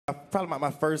probably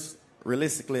my first,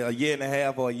 realistically, a year and a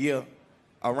half or a year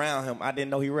around him, I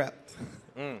didn't know he rapped.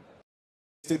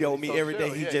 Studio with me every day.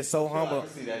 He just so humble. I can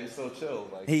see that. He's so chill.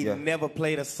 Like, he never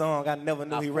played a song. I never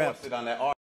knew he rapped. On that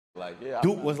art. Like,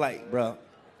 Duke was like, bro,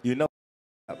 you know.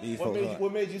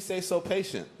 What made you stay so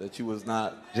patient that you was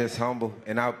not just humble?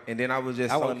 And then I was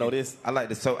just. I want to know this. I like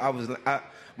this. So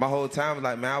my whole time was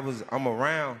like, man, I'm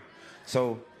around.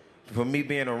 So for me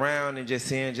being around and just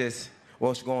seeing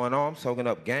what's going on, I'm soaking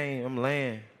up game. I'm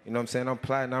laying. You know what I'm saying? I'm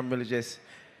plotting. I'm really just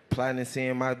plotting and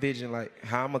seeing my vision, like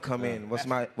how I'm gonna come in. What's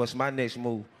my next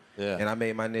move? Yeah. And I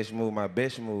made my next move my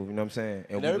best move. You know what I'm saying?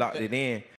 And we locked it in.